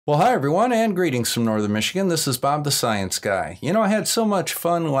Well, hi everyone, and greetings from Northern Michigan. This is Bob the Science Guy. You know, I had so much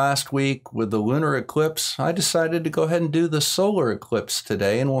fun last week with the lunar eclipse, I decided to go ahead and do the solar eclipse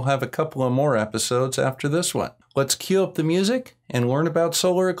today, and we'll have a couple of more episodes after this one. Let's cue up the music and learn about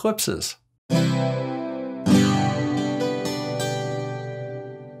solar eclipses.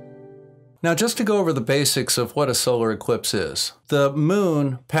 Now, just to go over the basics of what a solar eclipse is. The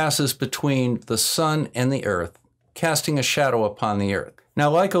moon passes between the sun and the earth, casting a shadow upon the earth. Now,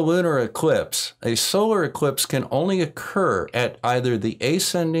 like a lunar eclipse, a solar eclipse can only occur at either the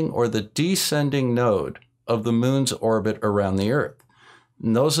ascending or the descending node of the moon's orbit around the earth.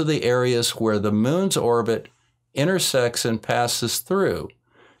 And those are the areas where the moon's orbit intersects and passes through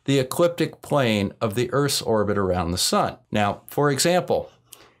the ecliptic plane of the Earth's orbit around the sun. Now, for example,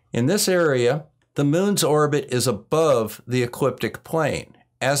 in this area, the moon's orbit is above the ecliptic plane.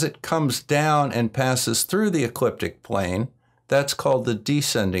 As it comes down and passes through the ecliptic plane, that's called the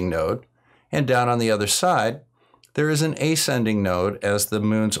descending node. And down on the other side, there is an ascending node as the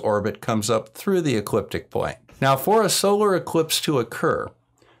moon's orbit comes up through the ecliptic plane. Now, for a solar eclipse to occur,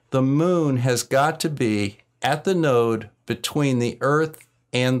 the moon has got to be at the node between the Earth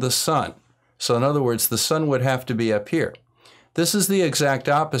and the sun. So in other words, the sun would have to be up here. This is the exact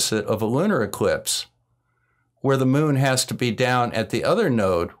opposite of a lunar eclipse, where the moon has to be down at the other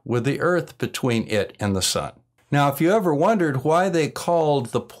node with the Earth between it and the sun. Now, if you ever wondered why they called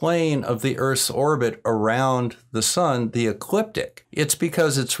the plane of the Earth's orbit around the sun the ecliptic, it's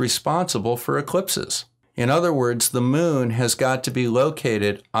because it's responsible for eclipses. In other words, the moon has got to be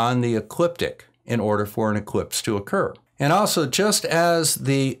located on the ecliptic in order for an eclipse to occur. And also, just as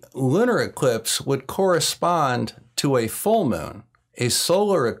the lunar eclipse would correspond to a full moon, a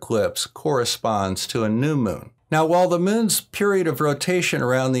solar eclipse corresponds to a new moon. Now, while the moon's period of rotation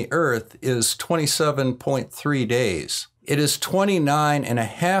around the Earth is 27.3 days, it is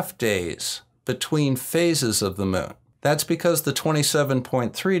 29.5 days between phases of the moon. That's because the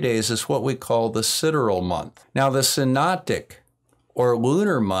 27.3 days is what we call the sidereal month. Now, the synoptic or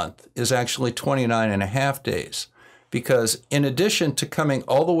lunar month is actually 29.5 days because in addition to coming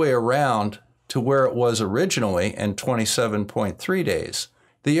all the way around to where it was originally in 27.3 days,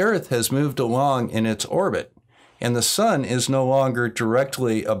 the Earth has moved along in its orbit. And the sun is no longer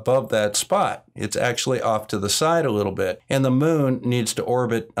directly above that spot. It's actually off to the side a little bit. And the moon needs to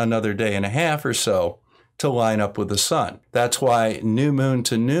orbit another day and a half or so to line up with the sun. That's why new moon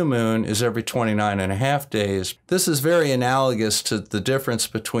to new moon is every 29.5 days. This is very analogous to the difference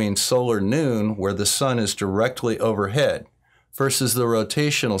between solar noon, where the sun is directly overhead, versus the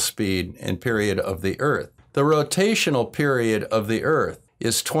rotational speed and period of the Earth. The rotational period of the Earth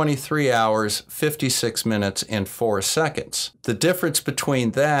is 23 hours, 56 minutes, and 4 seconds. The difference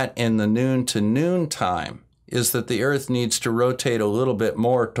between that and the noon to noon time is that the Earth needs to rotate a little bit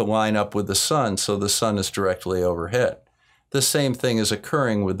more to line up with the sun, so the sun is directly overhead. The same thing is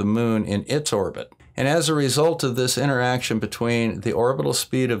occurring with the moon in its orbit. And as a result of this interaction between the orbital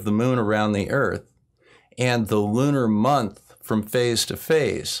speed of the moon around the Earth and the lunar month from phase to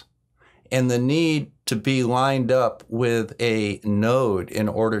phase, and the need to be lined up with a node in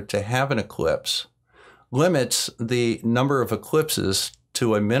order to have an eclipse, limits the number of eclipses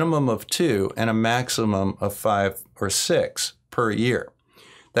to a minimum of 2 and a maximum of 5 or 6 per year.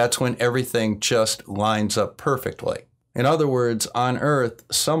 That's when everything just lines up perfectly. In other words, on Earth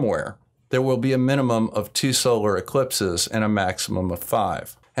somewhere, there will be a minimum of 2 solar eclipses and a maximum of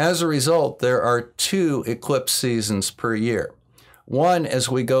 5. As a result, there are 2 eclipse seasons per year. One as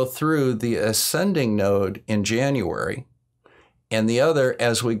we go through the ascending node in January, and the other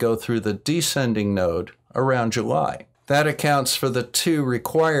as we go through the descending node around July. That accounts for the 2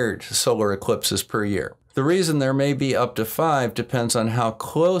 required solar eclipses per year. The reason there may be up to 5 depends on how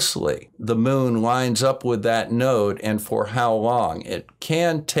closely the moon lines up with that node and for how long. It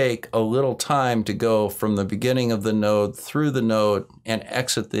can take a little time to go from the beginning of the node through the node and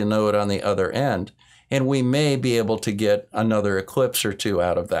exit the node on the other end. And we may be able to get another eclipse or 2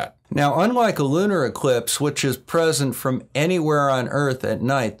 out of that. Now, unlike a lunar eclipse, which is present from anywhere on Earth at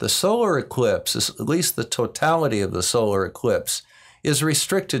night, the solar eclipse, at least the totality of the solar eclipse, is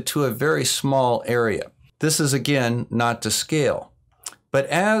restricted to a very small area. This is, again, not to scale. But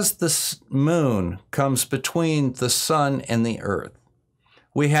as the moon comes between the sun and the Earth,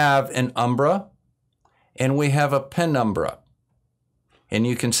 we have an umbra and we have a penumbra. And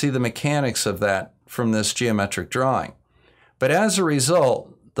you can see the mechanics of that from this geometric drawing. But as a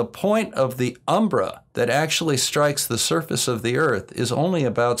result, the point of the umbra that actually strikes the surface of the Earth is only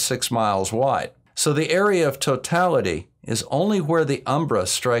about 6 miles wide. So the area of totality is only where the umbra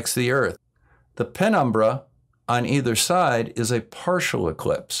strikes the Earth. The penumbra on either side is a partial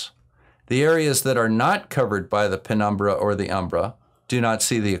eclipse. The areas that are not covered by the penumbra or the umbra do not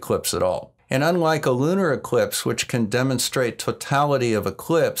see the eclipse at all. And unlike a lunar eclipse, which can demonstrate totality of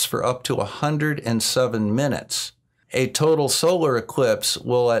eclipse for up to 107 minutes, a total solar eclipse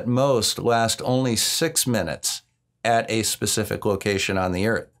will at most last only 6 minutes at a specific location on the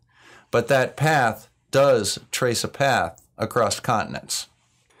Earth. But that path does trace a path across continents.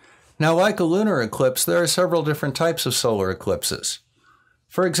 Now, like a lunar eclipse, there are several different types of solar eclipses.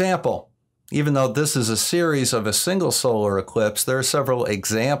 For example, even though this is a series of a single solar eclipse, there are several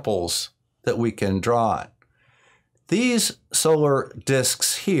examples that we can draw on. These solar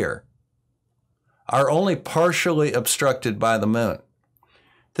disks here are only partially obstructed by the moon.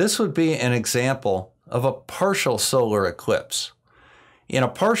 This would be an example of a partial solar eclipse. In a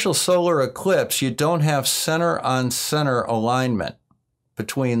partial solar eclipse, you don't have center-on-center alignment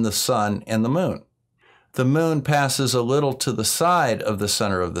between the sun and the moon. The moon passes a little to the side of the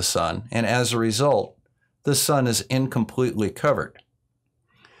center of the sun, and as a result, the sun is incompletely covered.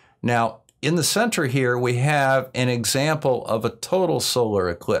 Now, in the center here, we have an example of a total solar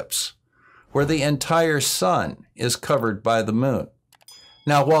eclipse, where the entire sun is covered by the moon.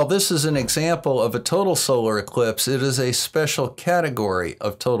 Now, while this is an example of a total solar eclipse, it is a special category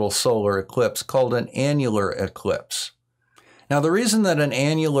of total solar eclipse called an annular eclipse. Now, the reason that an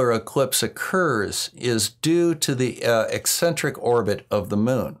annular eclipse occurs is due to the eccentric orbit of the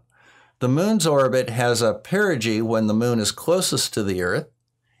moon. The moon's orbit has a perigee when the moon is closest to the Earth,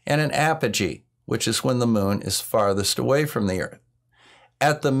 and an apogee, which is when the moon is farthest away from the Earth.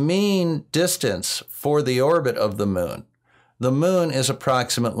 At the mean distance for the orbit of the moon is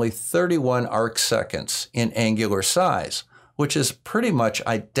approximately 31 arcseconds in angular size, which is pretty much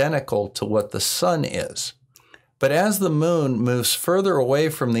identical to what the sun is. But as the moon moves further away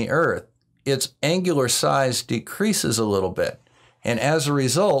from the Earth, its angular size decreases a little bit. And as a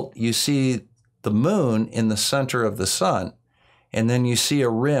result, you see the moon in the center of the sun, and then you see a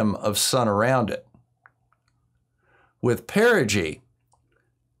rim of sun around it. With perigee,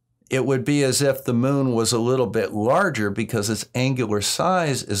 it would be as if the moon was a little bit larger because its angular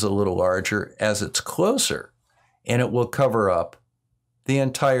size is a little larger as it's closer, and it will cover up the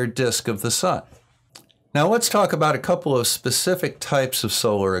entire disk of the sun. Now let's talk about a couple of specific types of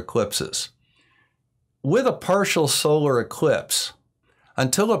solar eclipses. With a partial solar eclipse,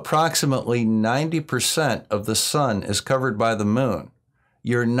 until approximately 90% of the sun is covered by the moon,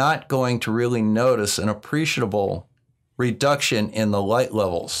 you're not going to really notice an appreciable reduction in the light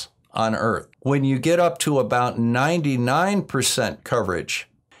levels on Earth. When you get up to about 99% coverage,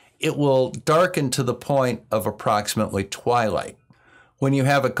 it will darken to the point of approximately twilight. When you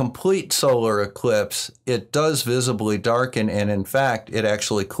have a complete solar eclipse, it does visibly darken, and in fact, it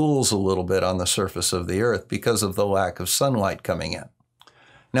actually cools a little bit on the surface of the Earth because of the lack of sunlight coming in.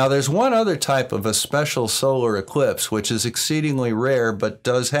 Now, there's one other type of a special solar eclipse, which is exceedingly rare but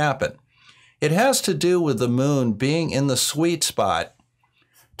does happen. It has to do with the moon being in the sweet spot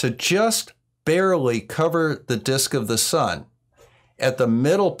to just barely cover the disk of the sun at the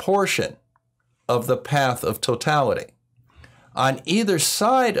middle portion of the path of totality. On either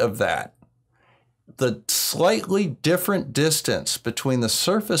side of that, the slightly different distance between the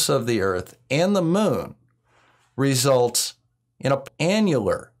surface of the Earth and the moon results in an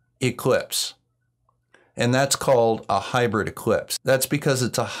annular eclipse, and that's called a hybrid eclipse. That's because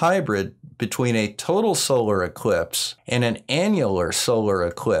it's a hybrid between a total solar eclipse and an annular solar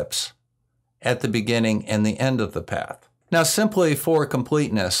eclipse at the beginning and the end of the path. Now, simply for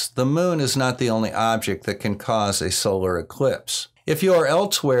completeness, the moon is not the only object that can cause a solar eclipse. If you are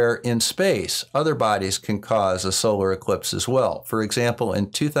elsewhere in space, other bodies can cause a solar eclipse as well. For example, in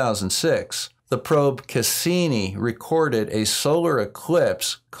 2006, the probe Cassini recorded a solar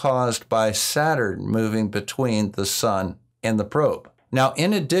eclipse caused by Saturn moving between the sun and the probe. Now,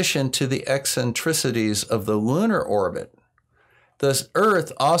 in addition to the eccentricities of the lunar orbit, the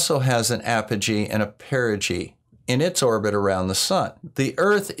Earth also has an apogee and a perigee in its orbit around the sun. The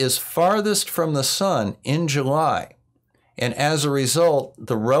Earth is farthest from the sun in July, and as a result,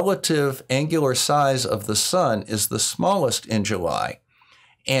 the relative angular size of the sun is the smallest in July,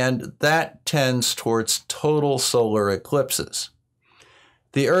 and that tends towards total solar eclipses.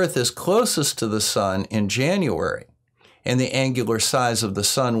 The Earth is closest to the sun in January, and the angular size of the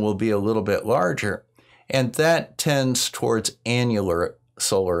sun will be a little bit larger, and that tends towards annular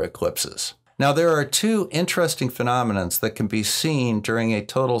solar eclipses. Now, there are two interesting phenomena that can be seen during a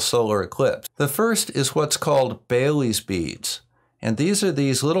total solar eclipse. The first is what's called Baily's beads, and these are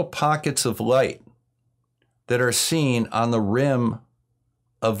these little pockets of light that are seen on the rim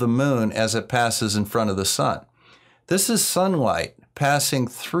of the moon as it passes in front of the sun. This is sunlight passing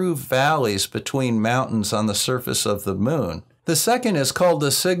through valleys between mountains on the surface of the moon. The second is called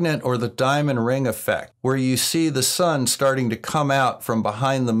the signet or the diamond ring effect, where you see the sun starting to come out from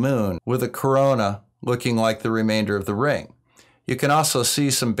behind the moon with a corona looking like the remainder of the ring. You can also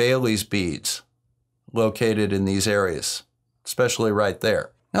see some Bailey's beads located in these areas, especially right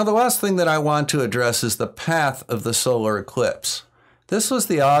there. Now, the last thing that I want to address is the path of the solar eclipse. This was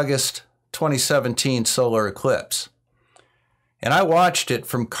the August 2017 solar eclipse, and I watched it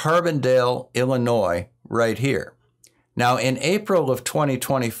from Carbondale, Illinois, right here. Now, in April of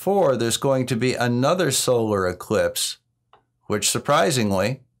 2024, there's going to be another solar eclipse, which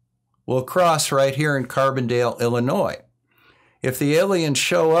surprisingly will cross right here in Carbondale, Illinois. If the aliens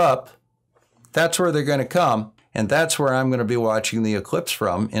show up, that's where they're going to come, and that's where I'm going to be watching the eclipse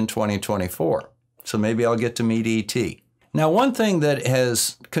from in 2024. So maybe I'll get to meet E.T. Now, one thing that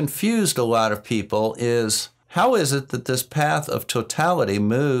has confused a lot of people is, how is it that this path of totality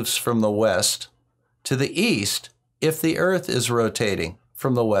moves from the west to the east if the Earth is rotating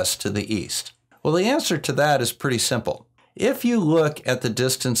from the west to the east? Well, the answer to that is pretty simple. If you look at the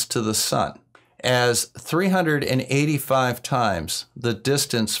distance to the sun as 385 times the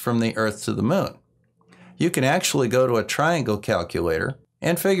distance from the Earth to the moon, you can actually go to a triangle calculator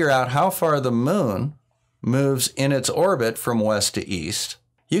and figure out how far the moon moves in its orbit from west to east.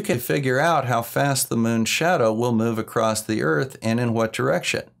 You can figure out how fast the moon's shadow will move across the Earth and in what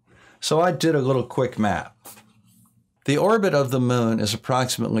direction. So I did a little quick math. The orbit of the moon is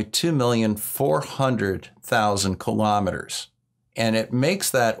approximately 2,400,000 kilometers, and it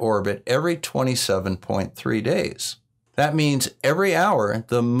makes that orbit every 27.3 days. That means every hour,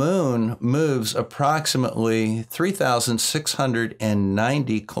 the moon moves approximately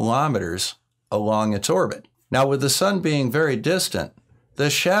 3,690 kilometers along its orbit. Now, with the sun being very distant, the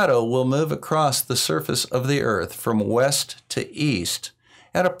shadow will move across the surface of the Earth from west to east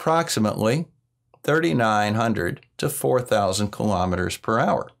at approximately 3,900 to 4,000 kilometers per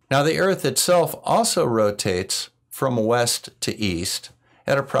hour. Now, the Earth itself also rotates from west to east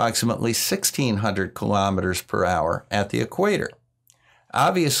at approximately 1,600 kilometers per hour at the equator.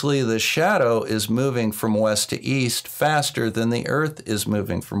 Obviously, the shadow is moving from west to east faster than the Earth is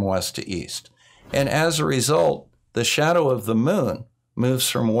moving from west to east. And as a result, the shadow of the moon moves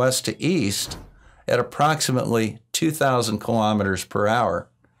from west to east at approximately 2,000 kilometers per hour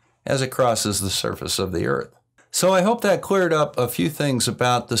as it crosses the surface of the Earth. So I hope that cleared up a few things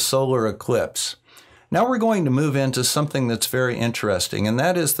about the solar eclipse. Now we're going to move into something that's very interesting, and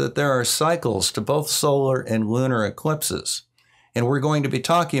that is that there are cycles to both solar and lunar eclipses. And we're going to be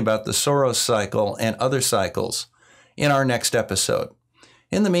talking about the Saros cycle and other cycles in our next episode.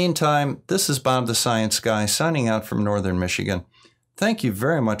 In the meantime, this is Bob the Science Guy signing out from Northern Michigan. Thank you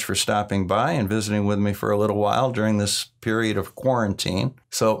very much for stopping by and visiting with me for a little while during this period of quarantine.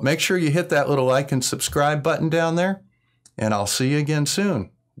 So make sure you hit that little like and subscribe button down there, and I'll see you again soon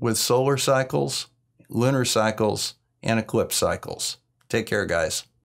with solar cycles, lunar cycles, and eclipse cycles. Take care, guys.